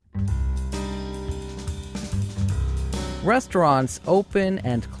Restaurants open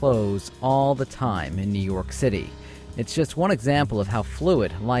and close all the time in New York City. It's just one example of how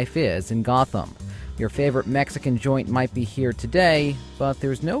fluid life is in Gotham. Your favorite Mexican joint might be here today, but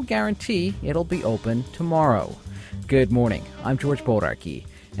there's no guarantee it'll be open tomorrow. Good morning, I'm George Bodarky,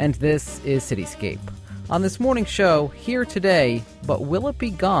 and this is Cityscape. On this morning's show, here today, but will it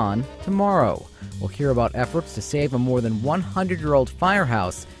be gone tomorrow? We'll hear about efforts to save a more than 100-year-old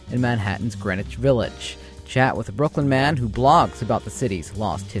firehouse in Manhattan's Greenwich Village. Chat with a Brooklyn man who blogs about the city's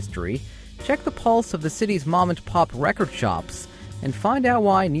lost history. Check the pulse of the city's mom-and-pop record shops. And find out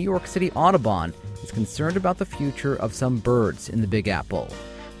why New York City Audubon is concerned about the future of some birds in the Big Apple.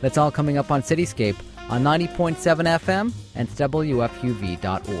 That's all coming up on Cityscape on 90.7 FM and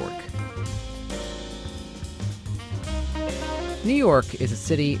WFUV.org. New York is a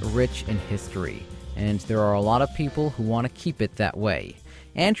city rich in history, and there are a lot of people who want to keep it that way.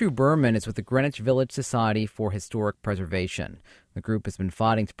 Andrew Berman is with the Greenwich Village Society for Historic Preservation. The group has been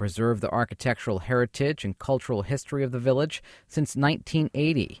fighting to preserve the architectural heritage and cultural history of the village since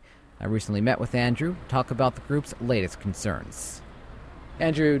 1980. I recently met with Andrew to talk about the group's latest concerns.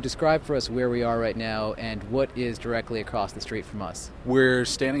 Andrew, describe for us where we are right now and what is directly across the street from us. We're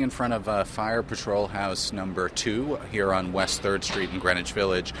standing in front of Fire Patrol House number 2 here on West 3rd Street in Greenwich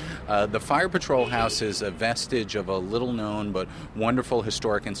Village. The Fire Patrol House is a vestige of a little-known but wonderful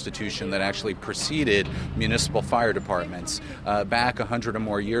historic institution that actually preceded municipal fire departments. Back 100 or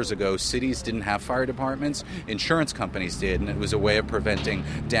more years ago, cities didn't have fire departments, insurance companies did, and it was a way of preventing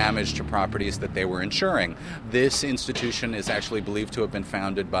damage to properties that they were insuring. This institution is actually believed to have been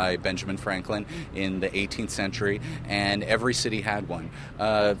founded by Benjamin Franklin in the 18th century, and every city had one.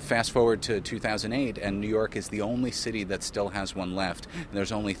 Fast forward to 2008, and New York is the only city that still has one left. And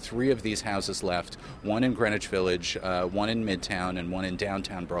there's only 3 of these houses left, one in Greenwich Village, one in Midtown, and one in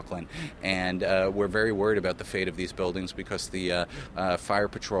downtown Brooklyn. And we're very worried about the fate of these buildings because the fire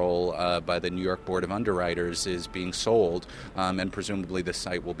patrol by the New York Board of Underwriters is being sold, and presumably this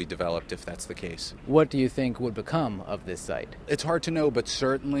site will be developed if that's the case. What do you think would become of this site? It's hard to know, but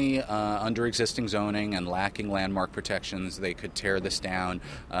certainly under existing zoning and lacking landmark protections, they could tear this down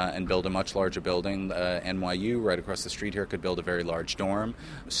and build a much larger building. NYU, right across the street here, could build a very large dorm.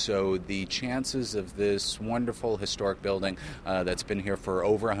 So the chances of this wonderful historic building that's been here for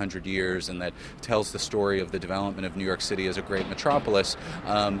over 100 years and that tells the story of the development of New York City as a great metropolis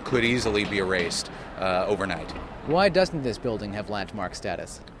could easily be erased overnight. Why doesn't this building have landmark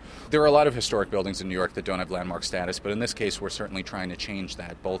status? There are a lot of historic buildings in New York that don't have landmark status, but in this case we're certainly trying to change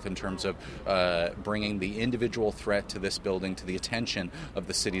that, both in terms of bringing the individual threat to this building to the attention of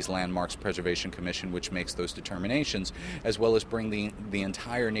the city's Landmarks Preservation Commission, which makes those determinations, as well as bring the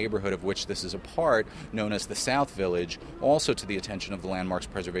entire neighborhood of which this is a part, known as the South Village, also to the attention of the Landmarks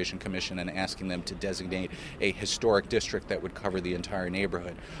Preservation Commission and asking them to designate a historic district that would cover the entire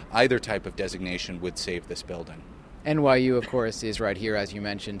neighborhood. Either type of designation would save this building. NYU, of course, is right here, as you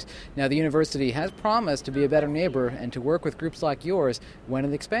mentioned. Now, the university has promised to be a better neighbor and to work with groups like yours when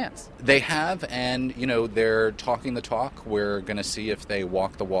it expands. They have, and, they're talking the talk. We're going to see if they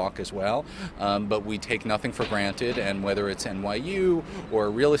walk the walk as well. But we take nothing for granted, and whether it's NYU or a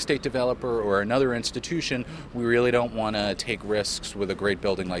real estate developer or another institution, we really don't want to take risks with a great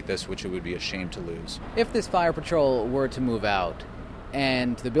building like this, which it would be a shame to lose. If this fire patrol were to move out,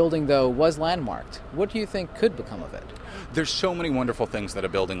 and the building, though, was landmarked, what do you think could become of it? There's so many wonderful things that a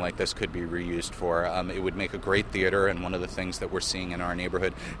building like this could be reused for. It would make a great theater, and one of the things that we're seeing in our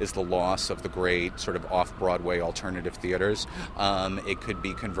neighborhood is the loss of the great sort of off-Broadway alternative theaters. It could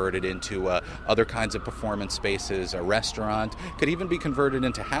be converted into other kinds of performance spaces, a restaurant, could even be converted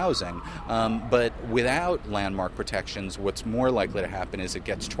into housing. But without landmark protections, what's more likely to happen is it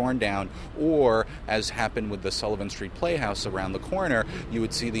gets torn down, or, as happened with the Sullivan Street Playhouse around the corner, you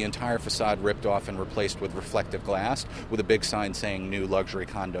would see the entire facade ripped off and replaced with reflective glass, with a big sign saying new luxury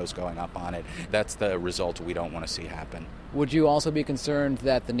condos going up on it. That's the result we don't want to see happen. Would you also be concerned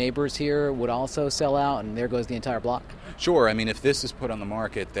that the neighbors here would also sell out and there goes the entire block? Sure. I mean, if this is put on the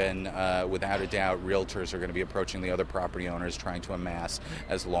market, then without a doubt, realtors are going to be approaching the other property owners trying to amass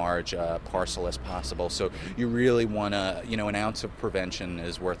as large a parcel as possible. So you really want to, an ounce of prevention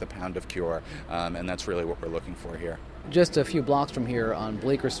is worth a pound of cure, and that's really what we're looking for here. Just a few blocks from here on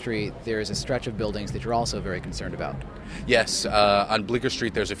Bleecker Street, there's a stretch of buildings that you're also very concerned about. Yes, on Bleecker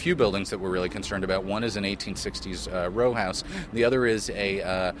Street there's a few buildings that we're really concerned about. One is an 1860s row House. The other is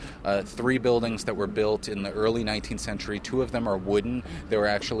three buildings that were built in the early 19th century. Two of them are wooden. They were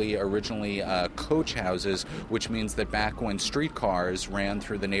actually originally coach houses, which means that back when streetcars ran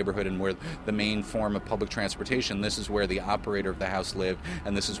through the neighborhood and were the main form of public transportation, this is where the operator of the house lived,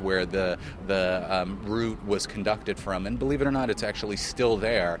 and this is where the route was conducted from. And believe it or not, it's actually still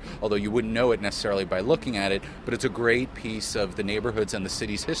there, although you wouldn't know it necessarily by looking at it, but it's a great piece of the neighborhoods and the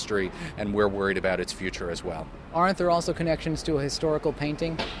city's history, and we're worried about its future as well. Aren't there also connections to a historical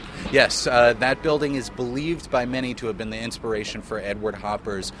painting? Yes, that building is believed by many to have been the inspiration for Edward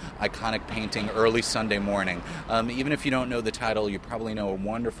Hopper's iconic painting, Early Sunday Morning. Even if you don't know the title, you probably know a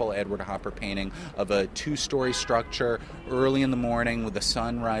wonderful Edward Hopper painting of a two-story structure early in the morning with the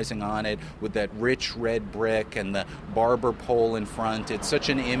sun rising on it, with that rich red brick and the barber pole in front. It's such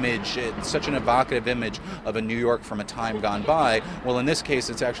an image, it's such an evocative image of a New York from a time gone by. Well, in this case,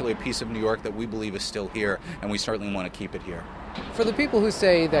 it's actually a piece of New York that we believe is still here, and we certainly want to keep it here. For the people who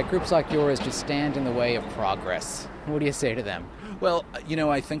say that groups like yours just stand in the way of progress, what do you say to them? Well,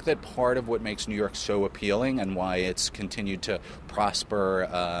 I think that part of what makes New York so appealing and why it's continued to prosper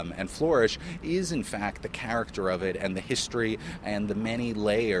and flourish is, in fact, the character of it and the history and the many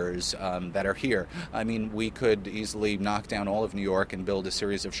layers that are here. I mean, we could easily knock down all of New York and build a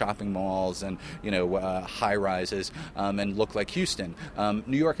series of shopping malls and, high-rises and look like Houston.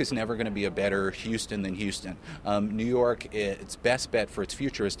 New York is never going to be a better Houston than Houston. New York, its best bet for its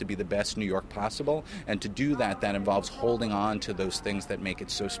future is to be the best New York possible, and to do that involves holding on to those things that make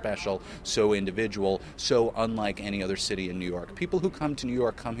it so special, so individual, so unlike any other city in New York. People who come to New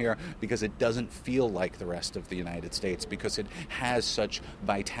York come here because it doesn't feel like the rest of the United States, because it has such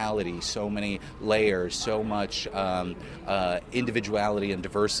vitality, so many layers, so much individuality and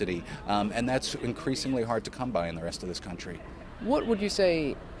diversity, and that's increasingly hard to come by in the rest of this country. What would you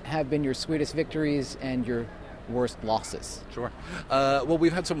say have been your sweetest victories and your worst losses? Sure. Well,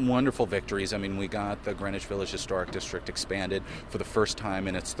 we've had some wonderful victories. I mean, we got the Greenwich Village Historic District expanded for the first time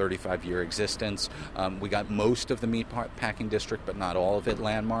in its 35-year existence. We got most of the Meatpacking District, but not all of it,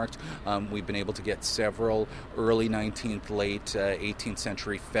 landmarked. We've been able to get several early 19th, late 18th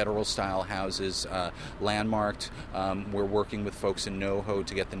century federal-style houses landmarked. We're working with folks in NoHo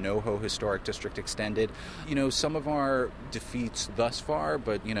to get the NoHo Historic District extended. Some of our defeats thus far,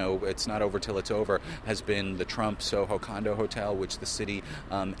 but, it's not over till it's over, has been the Trump Soho condo hotel, which the city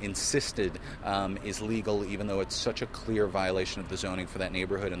insisted is legal, even though it's such a clear violation of the zoning for that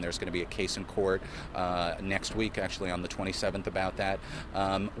neighborhood, and there's going to be a case in court next week, actually on the 27th, about that.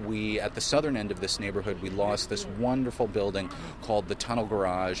 We, at the southern end of this neighborhood, we lost this wonderful building called the Tunnel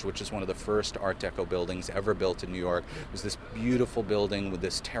Garage, which is one of the first Art Deco buildings ever built in New York. It was this beautiful building with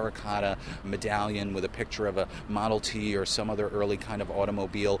this terracotta medallion with a picture of a Model T or some other early kind of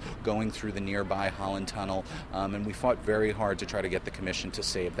automobile going through the nearby Holland Tunnel. And we fought very hard to try to get the commission to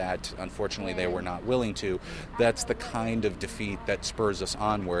save that. Unfortunately, they were not willing to. That's the kind of defeat that spurs us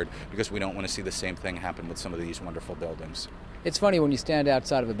onward, because we don't want to see the same thing happen with some of these wonderful buildings. It's funny when you stand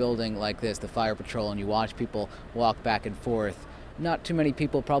outside of a building like this, the fire patrol, and you watch people walk back and forth. Not too many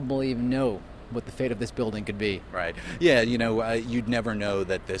people probably even know what the fate of this building could be. Right. Yeah, you'd never know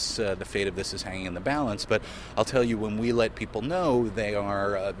that the fate of this is hanging in the balance, but I'll tell you, when we let people know, they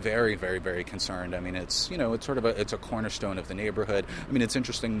are very, very, very concerned. I mean, it's a cornerstone of the neighborhood. I mean, it's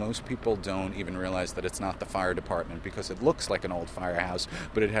interesting, most people don't even realize that it's not the fire department, because it looks like an old firehouse,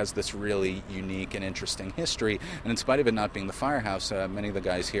 but it has this really unique and interesting history, and in spite of it not being the firehouse, many of the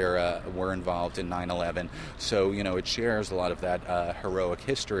guys here were involved in 9/11, so, it shares a lot of that heroic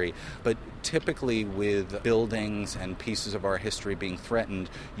history, but typically with buildings and pieces of our history being threatened,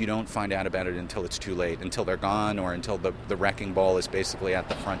 you don't find out about it until it's too late, until they're gone, or until the wrecking ball is basically at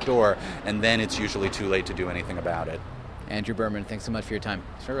the front door, and then it's usually too late to do anything about it. Andrew Berman, thanks so much for your time.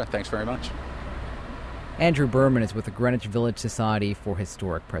 Sure, thanks very much. Andrew Berman is with the Greenwich Village Society for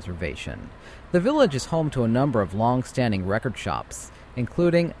Historic Preservation. The village is home to a number of long-standing record shops,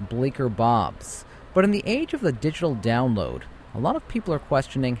 including Bleecker Bob's. But in the age of the digital download, a lot of people are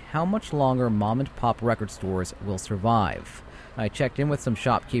questioning how much longer mom-and-pop record stores will survive. I checked in with some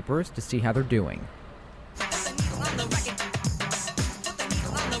shopkeepers to see how they're doing.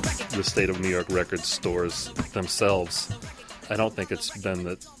 The state of New York record stores themselves, I don't think it's been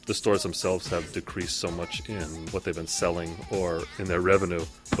that the stores themselves have decreased so much in what they've been selling or in their revenue,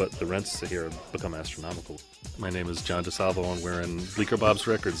 but the rents here have become astronomical. My name is John DeSalvo, and we're in Bleecker Bob's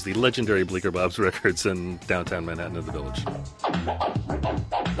Records, the legendary Bleecker Bob's Records in downtown Manhattan in the Village.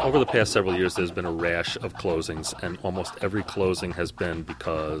 Over the past several years, there's been a rash of closings, and almost every closing has been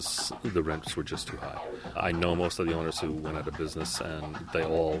because the rents were just too high. I know most of the owners who went out of business, and they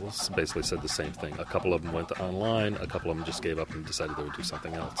all basically said the same thing. A couple of them went online, a couple of them just gave up and decided they would do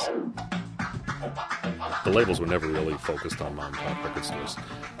something else. The labels were never really focused on mom-and-pop record stores.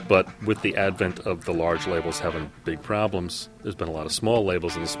 But with the advent of the large labels having big problems, there's been a lot of small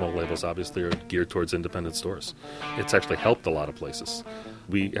labels, and the small labels obviously are geared towards independent stores. It's actually helped a lot of places.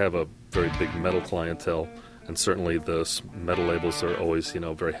 We have a very big metal clientele, and certainly the metal labels are always,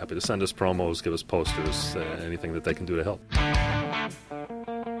 very happy to send us promos, give us posters, anything that they can do to help.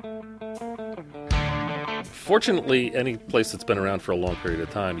 Fortunately, any place that's been around for a long period of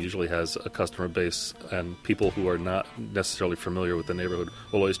time usually has a customer base, and people who are not necessarily familiar with the neighborhood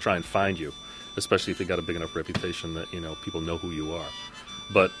will always try and find you, especially if you've got a big enough reputation that, people know who you are.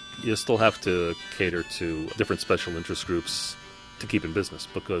 But you still have to cater to different special interest groups to keep in business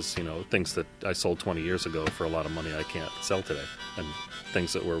because, things that I sold 20 years ago for a lot of money I can't sell today. And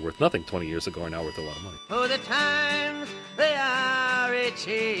things that were worth nothing 20 years ago are now worth a lot of money. Oh, the times, they are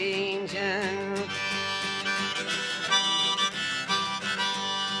a-changin'.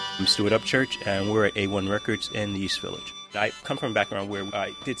 I'm Stuart Upchurch, and we're at A1 Records in the East Village. I come from a background where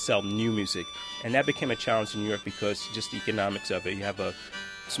I did sell new music, and that became a challenge in New York because just the economics of it. You have a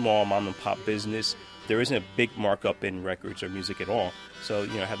small mom-and-pop business. There isn't a big markup in records or music at all. So, I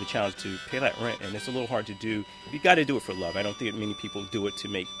have the challenge to pay that rent, and it's a little hard to do. You got to do it for love. I don't think many people do it to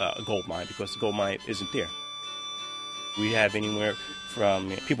make a gold mine because the gold mine isn't there. We have anywhere from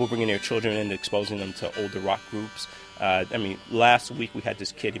people bringing their children in and exposing them to older rock groups. Last week we had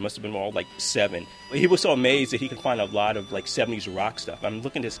this kid, he must have been all like 7. He was so amazed that he could find a lot of like 70s rock stuff. I'm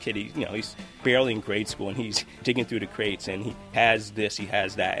looking at this kid, he's barely in grade school and he's digging through the crates and he has this, he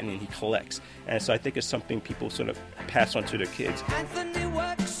has that, and then he collects. And so I think it's something people sort of pass on to their kids. Anthony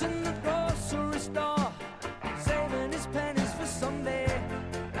works in the grocery store, saving his pennies for someday.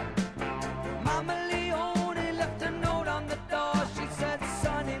 Mama Leone left a note on the door. She said,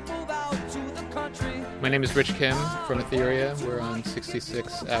 "Sonny, move out to the country." My name is Rich Kim from Etheria. We're on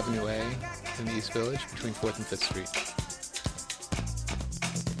 66 Avenue A in the East Village between 4th and 5th Street.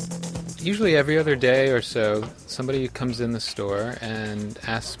 Usually every other day or so, somebody comes in the store and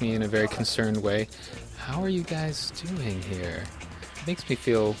asks me in a very concerned way, "How are you guys doing here?" It makes me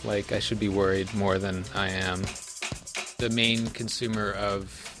feel like I should be worried more than I am. The main consumer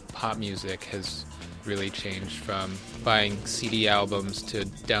of pop music has really changed from buying CD albums to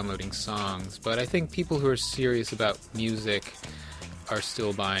downloading songs. But I think people who are serious about music are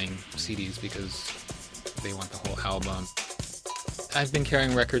still buying CDs because they want the whole album. I've been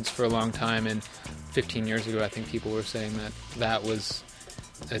carrying records for a long time, and 15 years ago I think people were saying that that was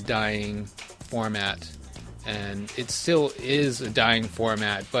a dying format. And it still is a dying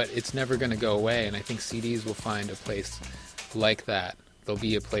format, but it's never going to go away, and I think CDs will find a place like that. There'll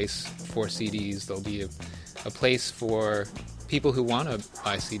be a place for CDs. There'll be a place for people who want to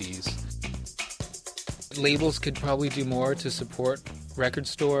buy CDs. Labels could probably do more to support record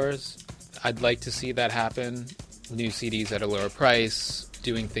stores. I'd like to see that happen. New CDs at a lower price,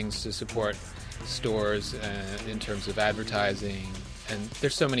 doing things to support stores in terms of advertising. And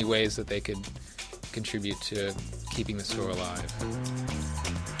there's so many ways that they could contribute to keeping the store alive.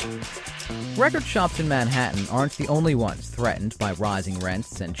 Record shops in Manhattan aren't the only ones threatened by rising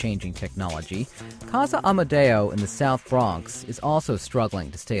rents and changing technology. Casa Amadeo in the South Bronx is also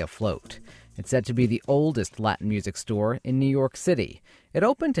struggling to stay afloat. It's said to be the oldest Latin music store in New York City. It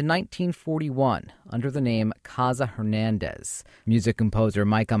opened in 1941 under the name Casa Hernandez. Music composer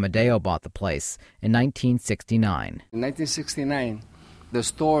Mike Amadeo bought the place in 1969. In 1969, the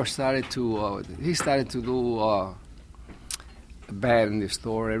store started to do bad in the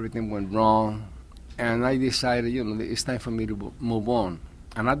store. Everything went wrong, and I decided, it's time for me to move on.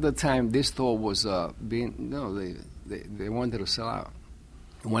 And at the time, this store was they wanted to sell out.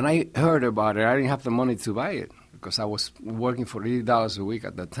 When I heard about it, I didn't have the money to buy it because I was working for $80 a week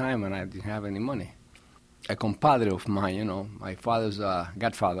at the time, and I didn't have any money. A compadre of mine, my father's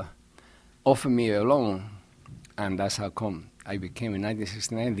godfather, offered me a loan, and that's how come I became in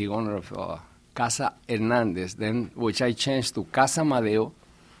 1969 the owner of Casa Hernandez, which I changed to Casa Amadeo.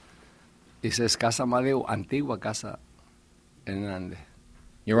 It says Casa Amadeo, Antigua Casa Hernandez.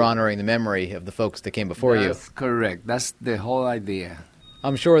 You're honoring the memory of the folks that came before you. That's correct. That's the whole idea.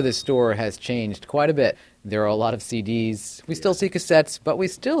 I'm sure this store has changed quite a bit. There are a lot of CDs. We still see cassettes, but we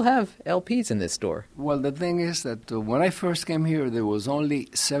still have LPs in this store. Well, the thing is that when I first came here, there was only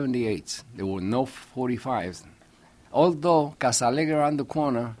 78s. There were no 45s. Although Casa Alegre around the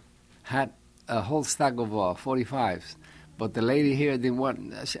corner had a whole stack of 45s. But the lady here didn't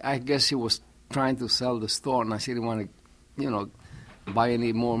want, I guess she was trying to sell the store, and she didn't want to, buy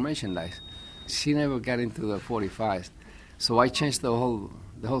any more merchandise. She never got into the 45s. So I changed the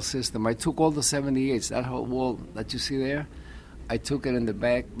whole system. I took all the 78s, that whole wall that you see there, I took it in the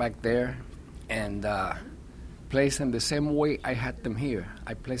back there, and placed them the same way I had them here.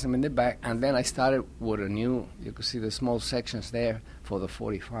 I placed them in the back, and then I started with a new, you can see the small sections there for the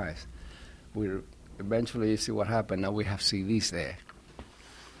 45s. Eventually, you see what happened. Now we have CDs there.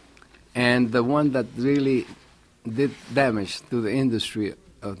 And the one that really did damage to the industry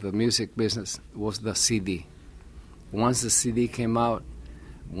of the music business was the CD. Once the CD came out,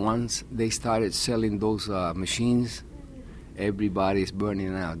 once they started selling those machines, everybody's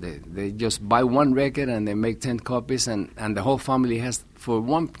burning out. They just buy one record and they make 10 copies, and the whole family has, for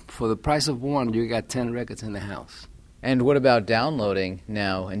the price of one, you got 10 records in the house. And what about downloading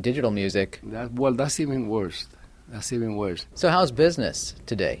now and digital music? That's even worse. That's even worse. So how's business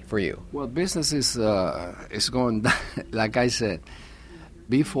today for you? Well, business is going down. Like I said,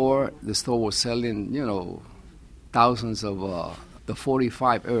 before the store was selling, thousands of the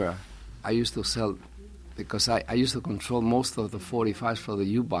 45 era. I used to sell, because I used to control most of the 45s for the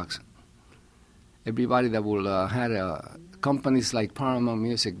U-Box. Everybody that had companies like Paramount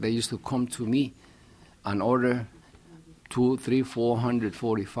Music, they used to come to me and order 200, 300, 400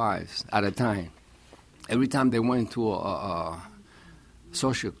 45s at a time. Every time they went to a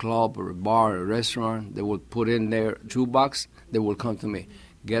social club or a bar or a restaurant, they would put in their jukebox, they would come to me,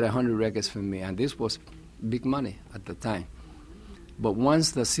 get 100 records from me, and this was big money at the time. But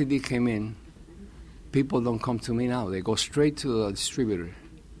once the CD came in, people don't come to me now. They go straight to the distributor,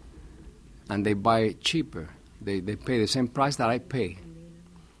 and they buy it cheaper. They pay the same price that I pay.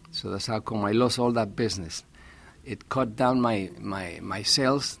 So that's how come I lost all that business. It cut down my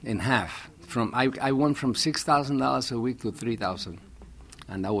sales in half. I went from $6,000 a week to $3,000,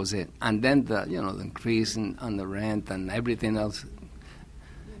 and that was it. And then the increase on the rent and everything else.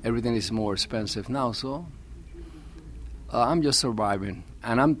 Everything is more expensive now, so I'm just surviving.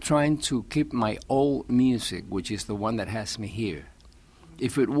 And I'm trying to keep my old music, which is the one that has me here.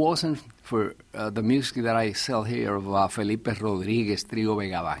 If it wasn't for the music that I sell here of Felipe Rodriguez, Trio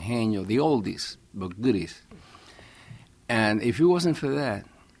Vega Bajeño, the oldies, the goodies, and if it wasn't for that,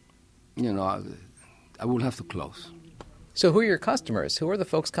 I would have to close. So who are your customers? Who are the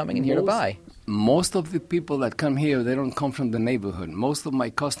folks coming in here to buy? Most of the people that come here, they don't come from the neighborhood. Most of my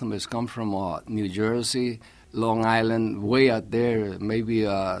customers come from New Jersey, Long Island, way out there, maybe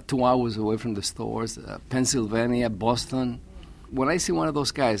 2 hours away from the stores, Pennsylvania, Boston. When I see one of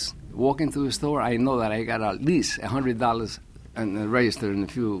those guys walk into the store, I know that I got at least $100 and the register in a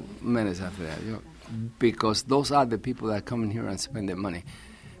few minutes after that, because those are the people that come in here and spend their money.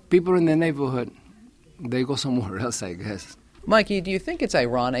 People in the neighborhood, they go somewhere else, I guess. Mikey, do you think it's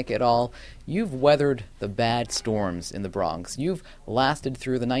ironic at all? You've weathered the bad storms in the Bronx. You've lasted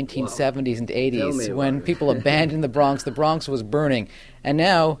through the 1970s and 80s when people abandoned the Bronx. The Bronx was burning. And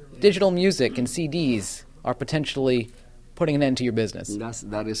now digital music and CDs are potentially putting an end to your business.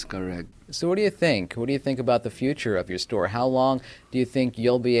 That is correct. So what do you think? What do you think about the future of your store? How long do you think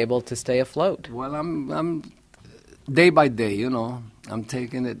you'll be able to stay afloat? Well, I'm day by day, I'm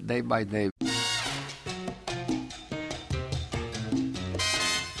taking it day by day.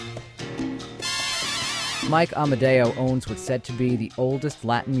 Mike Amadeo owns what's said to be the oldest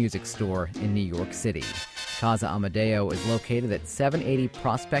Latin music store in New York City. Casa Amadeo is located at 780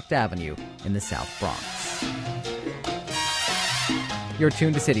 Prospect Avenue in the South Bronx. You're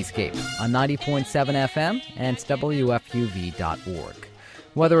tuned to Cityscape on 90.7 FM and WFUV.org.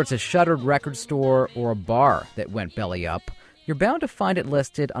 Whether it's a shuttered record store or a bar that went belly up, you're bound to find it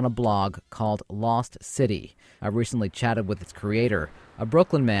listed on a blog called Lost City. I recently chatted with its creator, a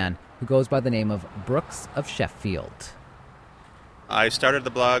Brooklyn man who goes by the name of Brooks of Sheffield. I started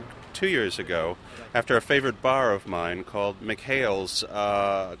the blog 2 years ago after a favorite bar of mine called McHale's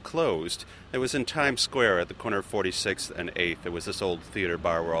closed. It was in Times Square at the corner of 46th and 8th. It was this old theater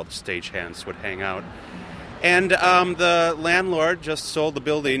bar where all the stagehands would hang out. And the landlord just sold the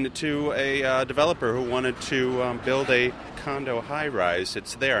building to a developer who wanted to build a condo high-rise.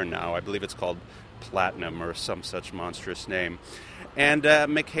 It's there now. I believe it's called Platinum or some such monstrous name. And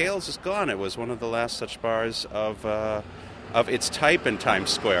McHale's is gone. It was one of the last such bars of its type in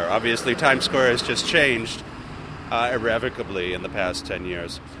Times Square. Obviously, Times Square has just changed irrevocably in the past 10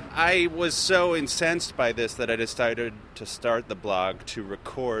 years. I was so incensed by this that I decided to start the blog to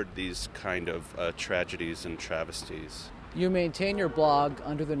record these kind of tragedies and travesties. You maintain your blog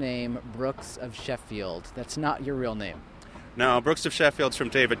under the name Brooks of Sheffield. That's not your real name. No, Brooks of Sheffield's from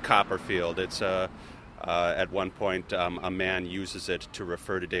David Copperfield. It's a At one point, a man uses it to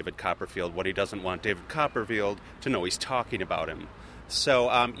refer to David Copperfield when he doesn't want David Copperfield to know he's talking about him.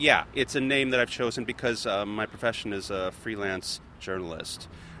 So, yeah, it's a name that I've chosen because my profession is a freelance journalist,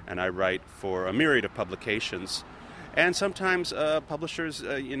 and I write for a myriad of publications. And sometimes publishers,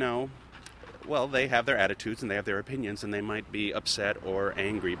 well, they have their attitudes and they have their opinions, and they might be upset or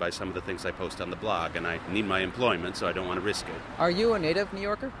angry by some of the things I post on the blog, and I need my employment, so I don't want to risk it. Are you a native New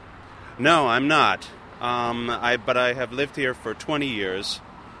Yorker? No, I'm not. But I have lived here for 20 years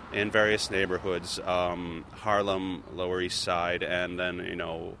in various neighborhoods, Harlem, Lower East Side, and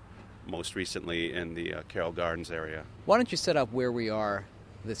then, most recently in the Carroll Gardens area. Why don't you set up where we are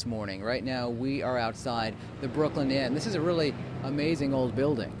this morning? Right now we are outside the Brooklyn Inn. This is a really amazing old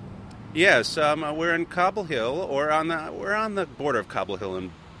building. Yes, we're in Cobble Hill, or we're on the border of Cobble Hill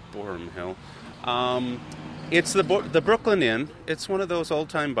and Boerum Hill. It's the Brooklyn Inn. It's one of those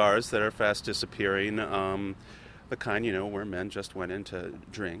old-time bars that are fast disappearing, the kind, where men just went in to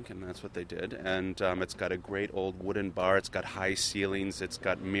drink, and that's what they did. And it's got a great old wooden bar. It's got high ceilings. It's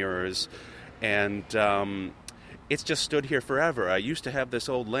got mirrors. And it's just stood here forever. I used to have this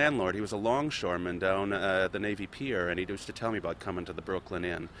old landlord. He was a longshoreman down at the Navy Pier, and he used to tell me about coming to the Brooklyn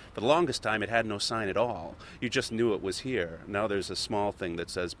Inn. For the longest time, it had no sign at all. You just knew it was here. Now there's a small thing that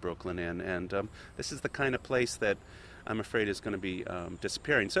says Brooklyn Inn, and this is the kind of place that I'm afraid is going to be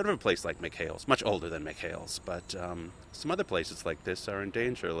disappearing. Sort of a place like McHale's, much older than McHale's, but some other places like this are in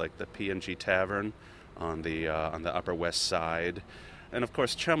danger, like the P&G Tavern on the Upper West Side, and of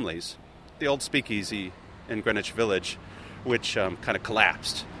course Chumley's, the old speakeasy in Greenwich Village, which kind of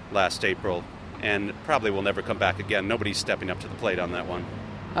collapsed last April and probably will never come back again. Nobody's stepping up to the plate on that one.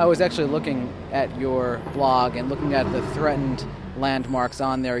 I was actually looking at your blog and looking at the threatened landmarks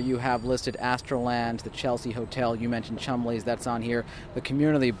on there. You have listed Astroland, the Chelsea Hotel, you mentioned Chumley's, that's on here, the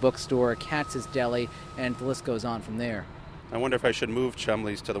Community Bookstore, Katz's Deli, and the list goes on from there. I wonder if I should move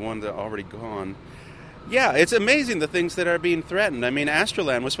Chumley's to the one that's already gone. Yeah, it's amazing the things that are being threatened. I mean,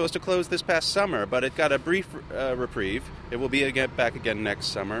 Astroland was supposed to close this past summer, but it got a brief reprieve. It will be back again next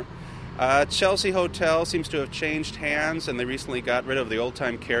summer. Chelsea Hotel seems to have changed hands, and they recently got rid of the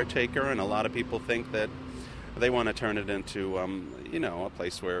old-time caretaker, and a lot of people think that they want to turn it into, a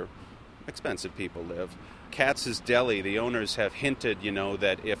place where expensive people live. Katz's Deli, the owners have hinted,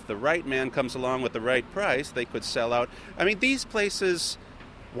 that if the right man comes along with the right price, they could sell out. I mean, these places,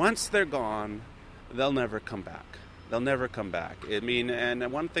 once they're gone, they'll never come back. They'll never come back. I mean,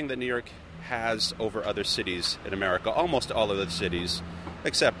 and one thing that New York has over other cities in America, almost all of the cities,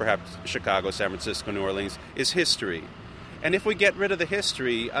 except perhaps Chicago, San Francisco, New Orleans, is history. And if we get rid of the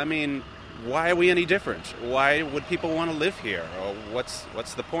history, I mean, why are we any different? Why would people want to live here? Or what's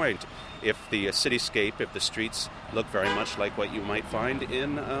the point? If the cityscape, if the streets look very much like what you might find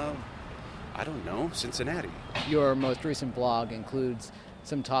in, Cincinnati. Your most recent blog includes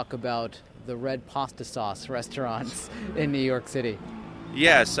some talk about the red pasta sauce restaurants in New York City.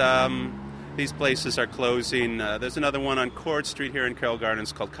 Yes, these places are closing. There's another one on Cord Street here in Carroll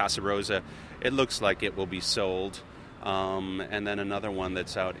Gardens called Casa Rosa. It looks like it will be sold. And then another one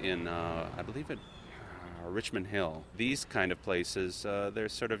that's out in, I believe Richmond Hill. These kind of places, they're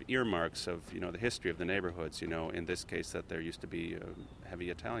sort of earmarks of, the history of the neighborhoods, in this case that there used to be a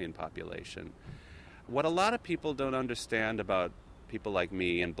heavy Italian population. What a lot of people don't understand about people like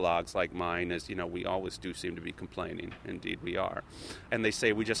me and blogs like mine is, we always do seem to be complaining. Indeed, we are. And they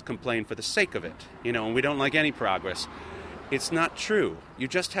say we just complain for the sake of it, and we don't like any progress. It's not true. You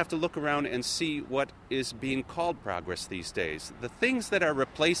just have to look around and see what is being called progress these days. The things that are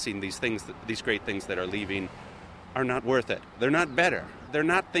replacing these things, these great things that are leaving, are not worth it. They're not better. They're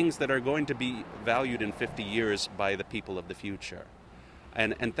not things that are going to be valued in 50 years by the people of the future.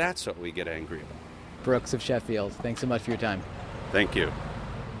 And that's what we get angry about. Brooks of Sheffield, thanks so much for your time. Thank you.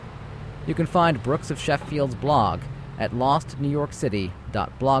 You can find Brooks of Sheffield's blog at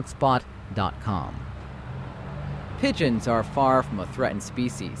lostnewyorkcity.blogspot.com. Pigeons are far from a threatened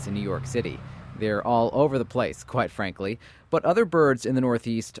species in New York City. They're all over the place, quite frankly, but other birds in the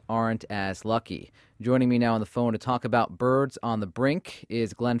Northeast aren't as lucky. Joining me now on the phone to talk about birds on the brink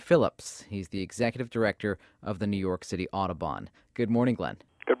is Glenn Phillips. He's the executive director of the New York City Audubon. Good morning, Glenn.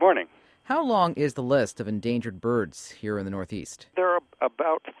 Good morning. How long is the list of endangered birds here in the Northeast? There are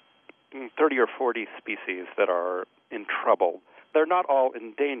about 30 or 40 species that are in trouble. They're not all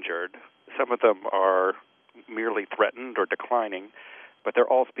endangered. Some of them are merely threatened or declining, but they're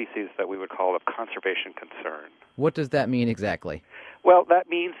all species that we would call of conservation concern. What does that mean exactly? Well, that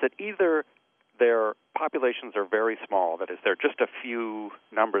means that either their populations are very small, that is, there are just a few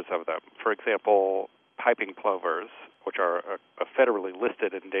numbers of them. For example, piping plovers, which are a federally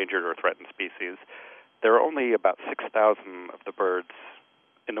listed endangered or threatened species, there are only about 6,000 of the birds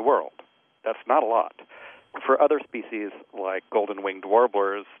in the world. That's not a lot. For other species like golden-winged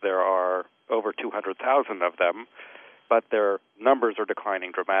warblers, there are over 200,000 of them, but their numbers are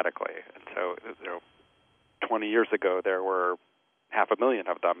declining dramatically. And so, 20 years ago there were 500,000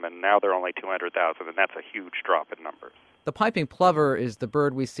 of them, and now there are only 200,000, and that's a huge drop in numbers. The piping plover is the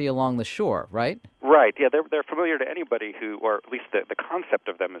bird we see along the shore, right? Right, yeah, they're familiar to anybody who, or at least the concept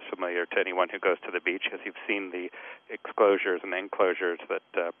of them is familiar to anyone who goes to the beach, because you've seen the exclosures and enclosures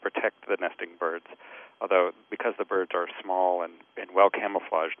that protect the nesting birds. Although, because the birds are small and well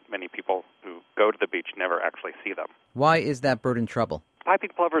camouflaged, many people who go to the beach never actually see them. Why is that bird in trouble?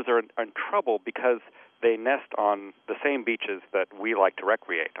 Piping plovers are in trouble because they nest on the same beaches that we like to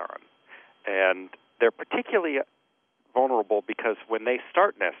recreate on. And they're particularly vulnerable because when they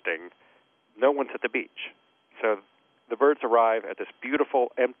start nesting, no one's at the beach. So the birds arrive at this beautiful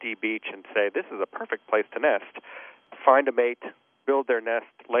empty beach and say, this is a perfect place to nest, find a mate, build their nest,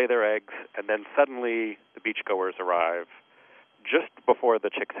 lay their eggs, and then suddenly the beachgoers arrive just before the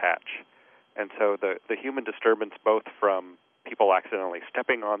chicks hatch. And so the human disturbance, both from people accidentally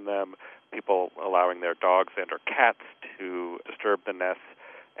stepping on them, people allowing their dogs and or cats to disturb the nests,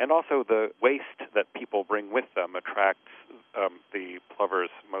 and also the waste that people bring with them attracts the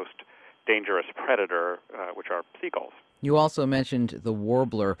plover's most dangerous predator, which are seagulls. You also mentioned the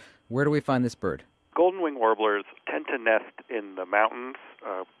warbler. Where do we find this bird? Golden-winged warblers tend to nest in the mountains,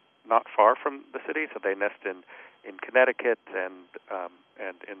 not far from the city, so they nest in Connecticut and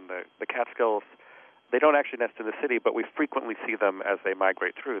in the Catskills. They don't actually nest in the city, but we frequently see them as they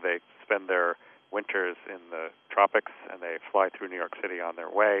migrate through. They spend their winters in the tropics, and they fly through New York City on their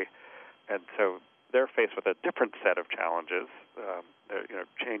way. And so they're faced with a different set of challenges.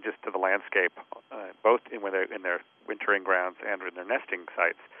 Changes to the landscape, both in their wintering grounds and in their nesting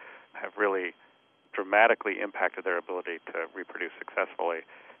sites, have really dramatically impacted their ability to reproduce successfully.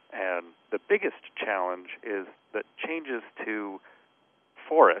 And the biggest challenge is that changes to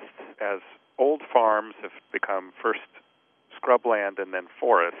forests, as old farms have become first scrubland and then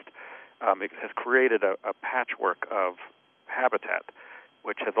forest, it has created a patchwork of habitat,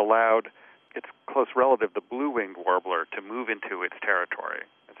 which has allowed its close relative, the blue-winged warbler, to move into its territory.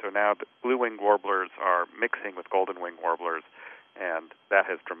 And so now the blue-winged warblers are mixing with golden-winged warblers, and that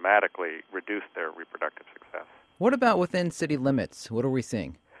has dramatically reduced their reproductive success. What about within city limits? What are we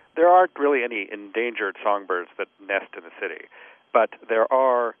seeing? There aren't really any endangered songbirds that nest in the city, but there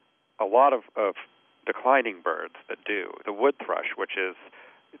are a lot of declining birds that do. The wood thrush, which is,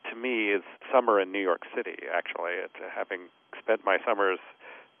 to me, is summer in New York City, actually. Having spent my summers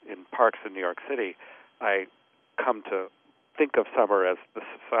in parks in New York City, I come to think of summer as the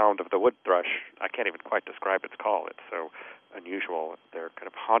sound of the wood thrush. I can't even quite describe its call. It's so unusual. They're kind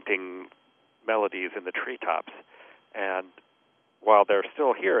of haunting melodies in the treetops. And while they're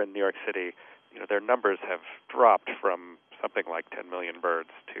still here in New York City, their numbers have dropped from something like 10 million birds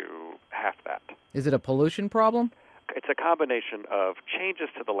to half that. Is it a pollution problem? It's a combination of changes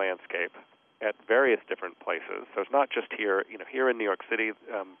to the landscape at various different places. So it's not just here. Here in New York City,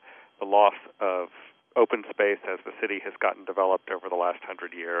 the loss of open space as the city has gotten developed over the last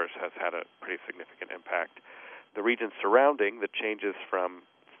 100 years has had a pretty significant impact. The regions surrounding, the changes from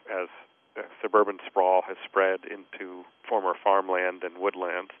as suburban sprawl has spread into former farmland and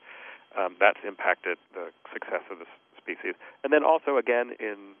woodlands, that's impacted the success of the species. And then also, again,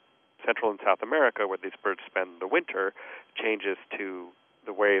 in Central and South America, where these birds spend the winter, changes to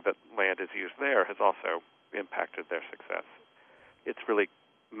the way that land is used there has also impacted their success. It really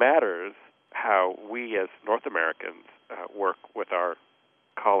matters how we as North Americans work with our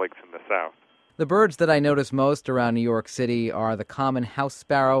colleagues in the South. The birds that I notice most around New York City are the common house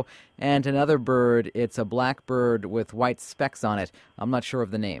sparrow and another bird. It's a black bird with white specks on it. I'm not sure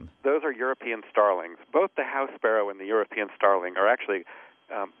of the name. Those are European starlings. Both the house sparrow and the European starling are actually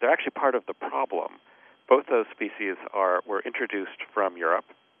they're actually part of the problem. Both those species were introduced from Europe,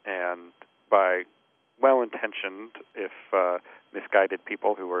 and by well-intentioned, if misguided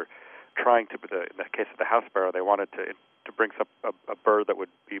people who were trying to, in the case of the house sparrow, they wanted to bring up a bird that would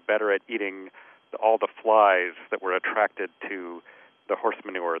be better at eating all the flies that were attracted to the horse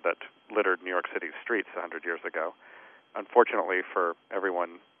manure that littered New York City's streets 100 years ago. Unfortunately for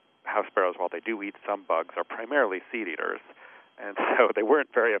everyone, house sparrows, while they do eat some bugs, are primarily seed eaters, and so they weren't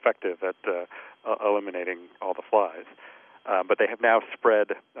very effective at eliminating all the flies. But they have now spread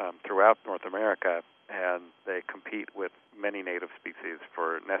throughout North America, and they compete with many native species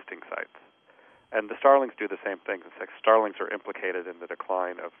for nesting sites. And the starlings do the same thing. In fact, starlings are implicated in the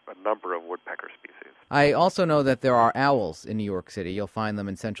decline of a number of woodpecker species. I also know that there are owls in New York City. You'll find them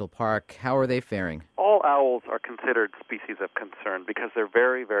in Central Park. How are they faring? All owls are considered species of concern because they're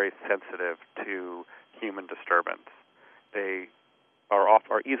very, very sensitive to human disturbance. They are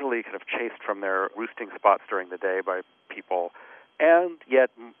easily kind of chased from their roosting spots during the day by people, and yet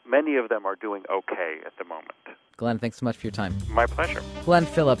many of them are doing okay at the moment. Glenn, thanks so much for your time. My pleasure. Glenn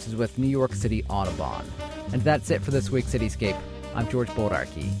Phillips is with New York City Audubon. And that's it for this week's Cityscape. I'm George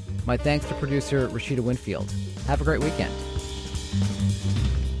Boldarchy. My thanks to producer Rashida Winfield. Have a great weekend.